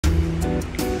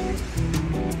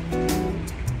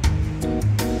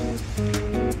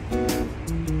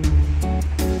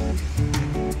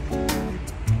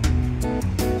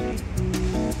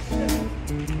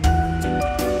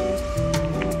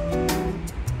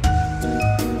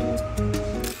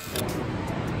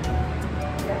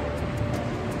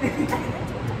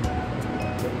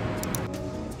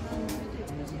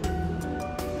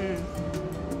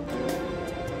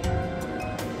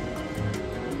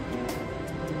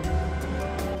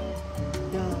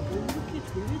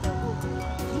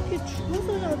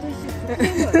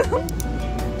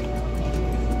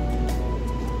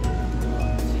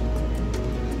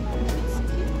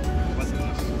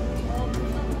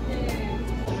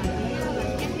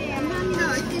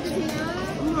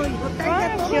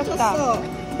아, 귀엽다.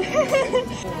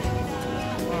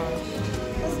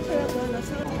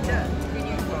 진짜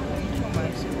그니까 엄청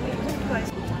맛있어.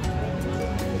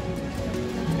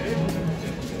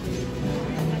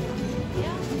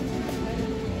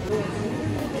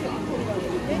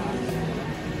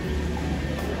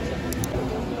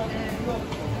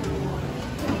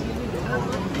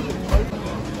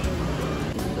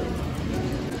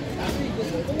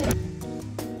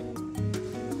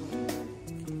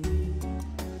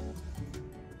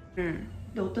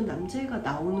 근데 어떤 남자애가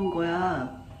나오는 거야.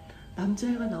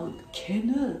 남자애가 나오는데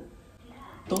걔는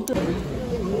너도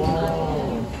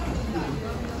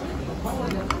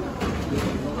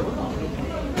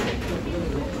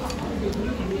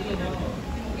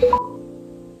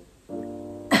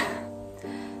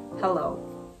Hello.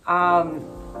 I'm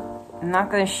not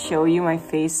gonna show you my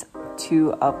face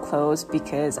too up close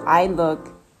because I look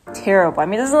terrible. I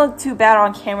mean, it doesn't look too bad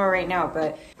on camera right now,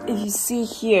 but if you see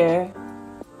here,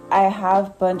 I have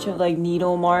a bunch of like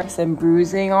needle marks and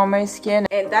bruising on my skin.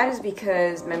 And that is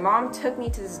because my mom took me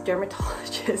to this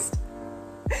dermatologist.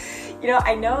 You know,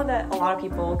 I know that a lot of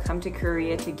people come to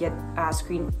Korea to get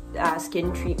skin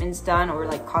treatments done or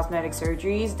like cosmetic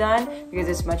surgeries done because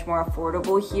it's much more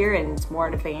affordable here and it's more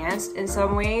advanced in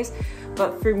some ways.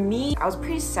 But for me, I was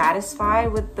pretty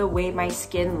satisfied with the way my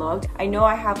skin looked. I know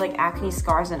I have like acne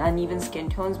scars and uneven skin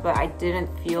tones, but I didn't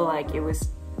feel like it was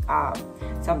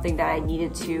something that I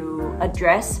needed to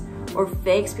address or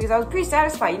fix because I was pretty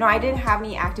satisfied. You know, I didn't have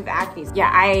any active acne. Yeah,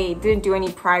 I didn't do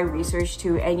any prior research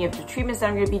to any of the treatments that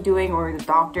I'm going to be doing or the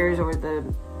doctors or the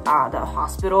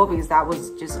hospital because that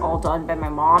was just all done by my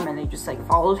mom and I just like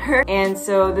followed her. And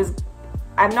so this,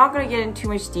 I'm not going to get into too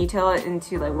much detail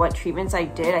into like what treatments I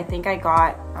did. I think I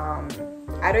got,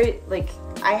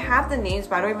 I have the names,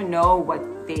 but I don't even know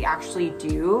what they actually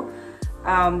do.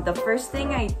 The first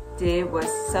thing I did was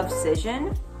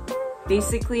Subcision.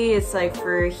 Basically, it's like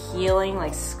for healing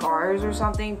like scars or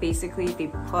something. Basically, they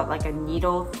put like a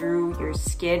needle through your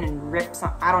skin and rip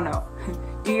some, I don't know.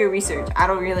 Do your research, I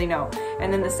don't really know.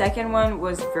 And then the second one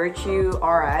was Virtue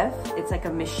RF. It's like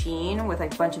a machine with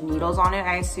like a bunch of needles on it,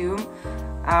 I assume.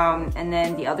 And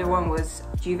then the other one was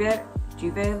Juvelook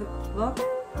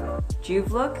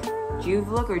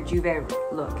or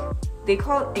Juvelook. They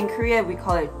call it, in Korea, we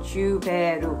call it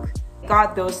Juvelook.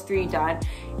 Got those three done.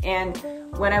 And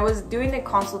when I was doing the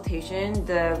consultation,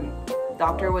 the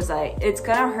doctor was like, it's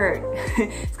gonna hurt.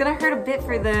 It's gonna hurt a bit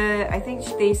for the, I think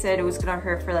they said it was gonna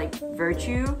hurt for like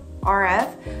Virtue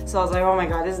RF. So I was like, oh my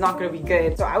god, this is not gonna be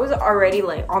good. So I was already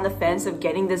like on the fence of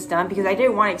getting this done because I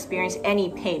didn't want to experience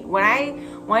any pain. When I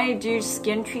wanted to do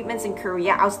skin treatments in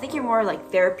Korea, I was thinking more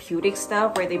like therapeutic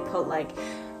stuff where they put like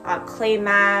clay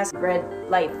mask, red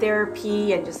light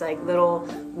therapy, and just like little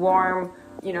warm,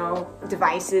 you know,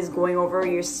 devices going over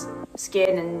your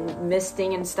skin and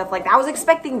misting and stuff like that. I was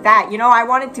expecting that, you know, I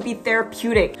wanted to be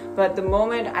therapeutic. But the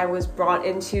moment I was brought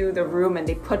into the room and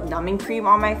they put numbing cream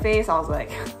on my face, I was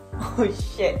like, oh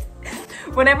shit.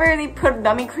 Whenever they put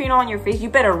numbing cream on your face, you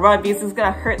better run because it's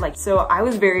gonna hurt. Like, so I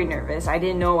was very nervous. I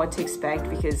didn't know what to expect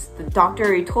because the doctor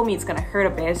already told me it's gonna hurt a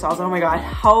bit. So I was like, oh my god,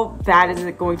 how bad is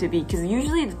it going to be? Because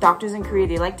usually the doctors in Korea,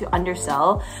 they like to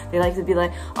undersell. They like to be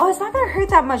like, oh, it's not gonna hurt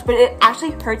that much, but it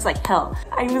actually hurts like hell.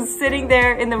 I was sitting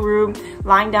there in the room,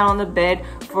 lying down on the bed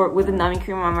with the numbing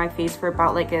cream on my face for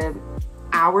about like an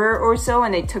hour or so,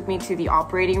 and they took me to the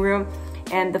operating room.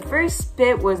 And the first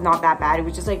bit was not that bad. It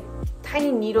was just like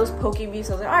tiny needles poking me,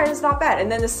 so I was like, all right, it's not bad. And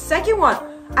then the second one,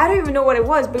 I don't even know what it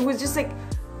was, but it was just like,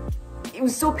 it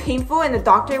was so painful, and the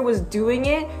doctor was doing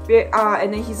it,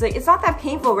 and then he's like, it's not that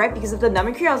painful, right? Because of the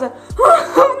numbing cream. I was like,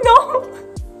 oh no!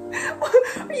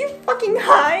 Are you fucking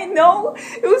high? No,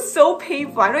 it was so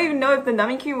painful. I don't even know if the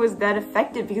numbing cream was that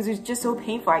effective because it was just so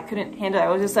painful. I couldn't handle it. I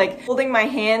was just like holding my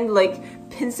hand, like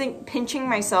pinching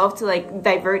myself to like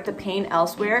divert the pain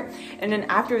elsewhere. And then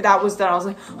after that was done, I was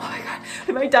like, oh my god,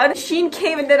 am I done? Machine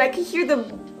came, and then I could hear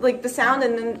the sound,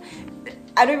 and then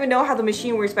I don't even know how the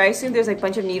machine works, but I assume there's like a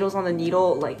bunch of needles on the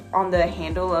needle, like on the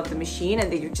handle of the machine, and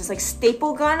they just like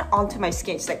staple gun onto my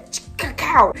skin. It's like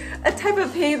a type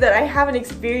of pain that I haven't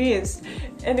experienced.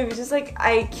 And it was just like,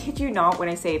 I kid you not when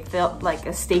I say it felt like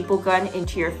a staple gun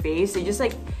into your face. It just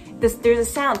like this, there's a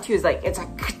sound too. It's like, it's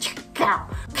like ka-chow,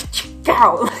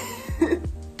 ka-chow.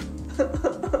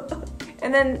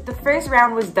 And then the first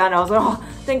round was done. I was like, oh,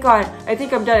 thank God, I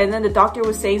think I'm done. And then the doctor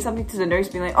was saying something to the nurse,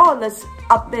 being like, oh, let's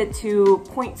up it to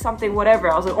point something,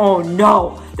 whatever. I was like, oh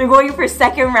no, they're going for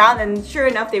second round. And sure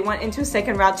enough, they went into a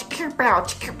second round.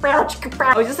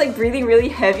 I was just like breathing really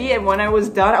heavy. And when I was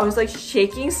done, I was like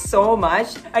shaking so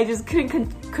much. I just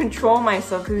couldn't control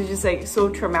myself because it was just like so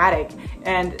traumatic.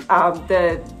 And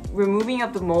the removing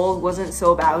of the mold wasn't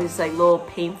so bad. It was like a little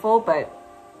painful, but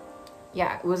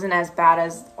yeah, it wasn't as bad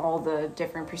as all the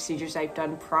different procedures I've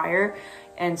done prior.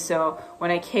 And so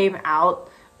when I came out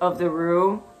of the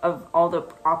room, of all the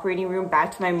operating room,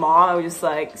 back to my mom, I was just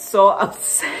like so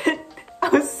upset. I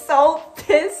was so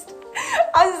pissed.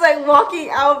 I was like walking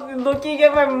out and looking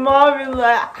at my mom and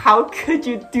like, how could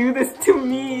you do this to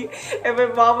me? And my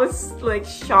mom was like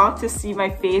shocked to see my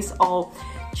face all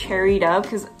cherried up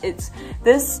because it's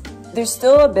this. There's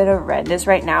still a bit of redness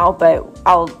right now, but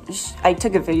I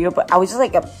took a video, but I was just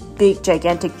like a big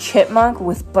gigantic chipmunk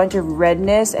with a bunch of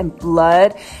redness and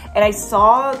blood. And I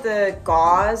saw the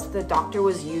gauze the doctor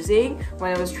was using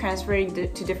when I was transferring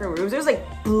to different rooms. There was like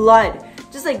blood,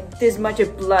 just like this much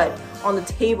of blood on the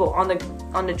table, on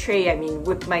the tray, I mean,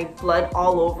 with my blood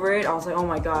all over it. I was like, oh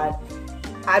my God.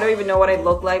 I don't even know what I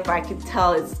look like, but I could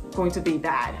tell it's going to be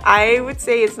bad. I would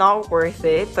say it's not worth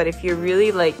it, but if you're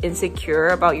really like insecure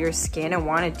about your skin and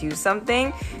want to do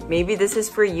something, maybe this is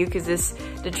for you, because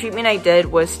the treatment I did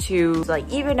was to like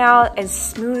even out and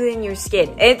smoothen your skin.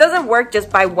 And it doesn't work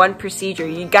just by one procedure.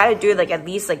 You gotta do it like at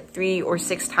least like 3 or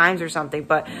 6 times or something,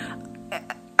 but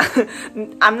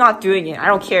I'm not doing it. I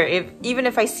don't care. Even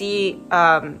if I see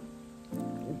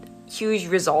huge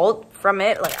result from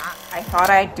it, like I thought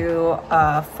I'd do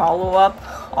a follow-up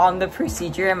on the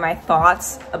procedure and my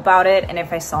thoughts about it, and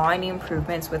if I saw any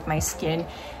improvements with my skin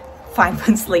 5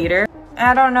 months later.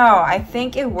 I don't know, I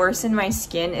think it worsened my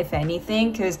skin if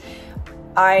anything, because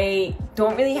I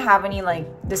don't really have any like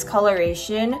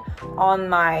discoloration on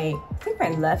my, I think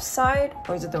my left side,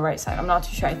 or is it the right side? I'm not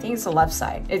too sure. I think it's the left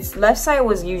side. Its left side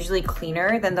was usually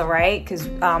cleaner than the right, because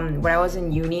when I was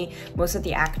in uni, most of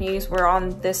the acnes were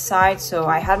on this side, so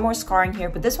I had more scarring here,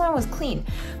 but this one was clean.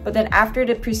 But then after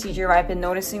the procedure, I've been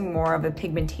noticing more of a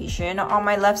pigmentation on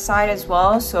my left side as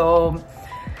well, so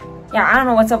yeah, I don't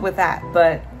know what's up with that,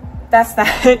 but that's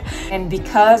that. And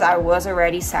because I was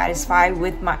already satisfied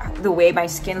with the way my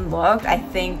skin looked, I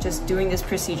think just doing this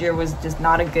procedure was just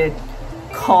not a good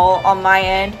call on my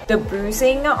end. The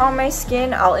bruising on my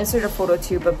skin, I'll insert a photo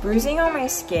too, but bruising on my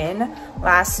skin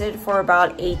lasted for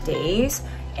about 8 days,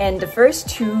 and the first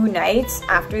 2 nights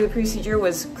after the procedure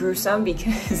was gruesome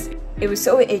because it was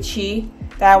so itchy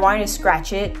that I wanted to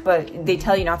scratch it, but they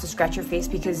tell you not to scratch your face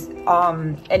because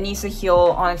it needs to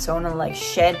heal on its own and like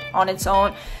shed on its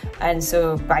own, and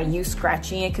so by you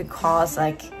scratching it could cause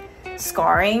like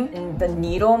scarring. And the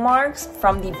needle marks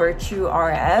from the Virtue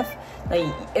RF,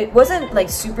 like it wasn't like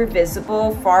super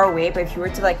visible far away, but if you were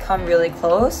to like come really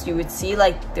close, you would see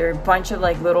like there are a bunch of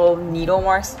like little needle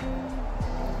marks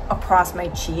across my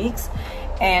cheeks,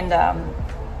 and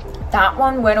that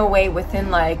one went away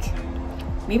within like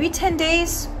maybe 10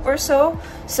 days or so.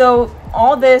 So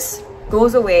all this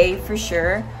goes away for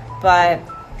sure, but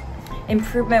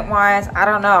improvement wise, I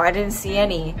don't know, I didn't see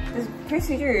any. This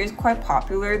procedure is quite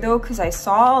popular though, because I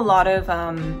saw a lot of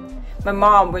my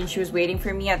mom, when she was waiting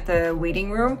for me at the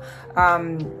waiting room,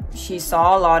 she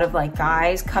saw a lot of like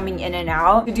guys coming in and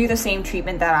out to do the same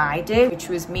treatment that I did, which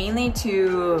was mainly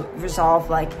to resolve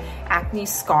like acne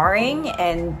scarring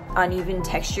and uneven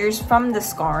textures from the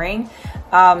scarring.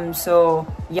 So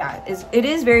yeah, it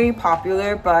is very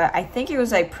popular, but I think it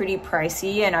was like pretty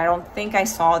pricey, and I don't think I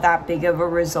saw that big of a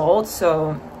result,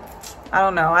 so I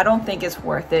don't know, I don't think it's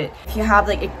worth it. If you have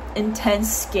like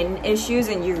intense skin issues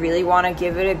and you really want to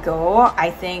give it a go,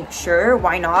 I think sure,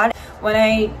 why not? When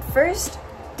I first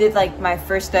did like my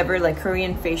first ever like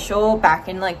Korean facial back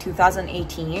in like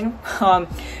 2018,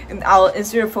 and I'll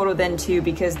insert a photo then too,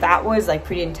 because that was like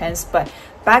pretty intense. But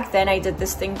back then I did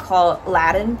this thing called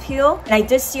Aladdin peel, and I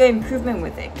did see an improvement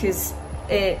with it because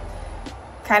it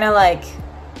kind of like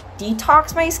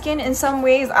detox my skin in some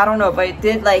ways, I don't know, but it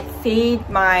did like fade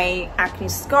my acne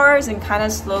scars and kind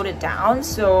of slowed it down.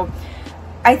 So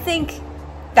I think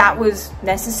that was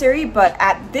necessary, but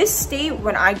at this state,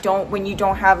 when you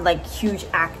don't have like huge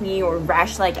acne or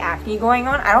rash like acne going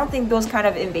on, I don't think those kind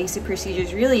of invasive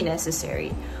procedures really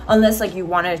necessary, unless like you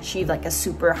want to achieve like a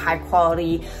super high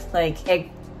quality like egg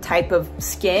type of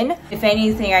skin. If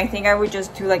anything, I think I would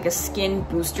just do like a skin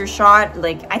booster shot.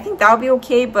 Like I think that would be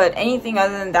okay, but anything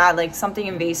other than that, like something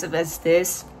invasive as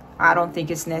this, I don't think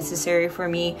it's necessary for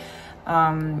me.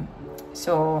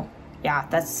 So yeah,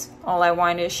 that's all I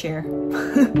wanted to share.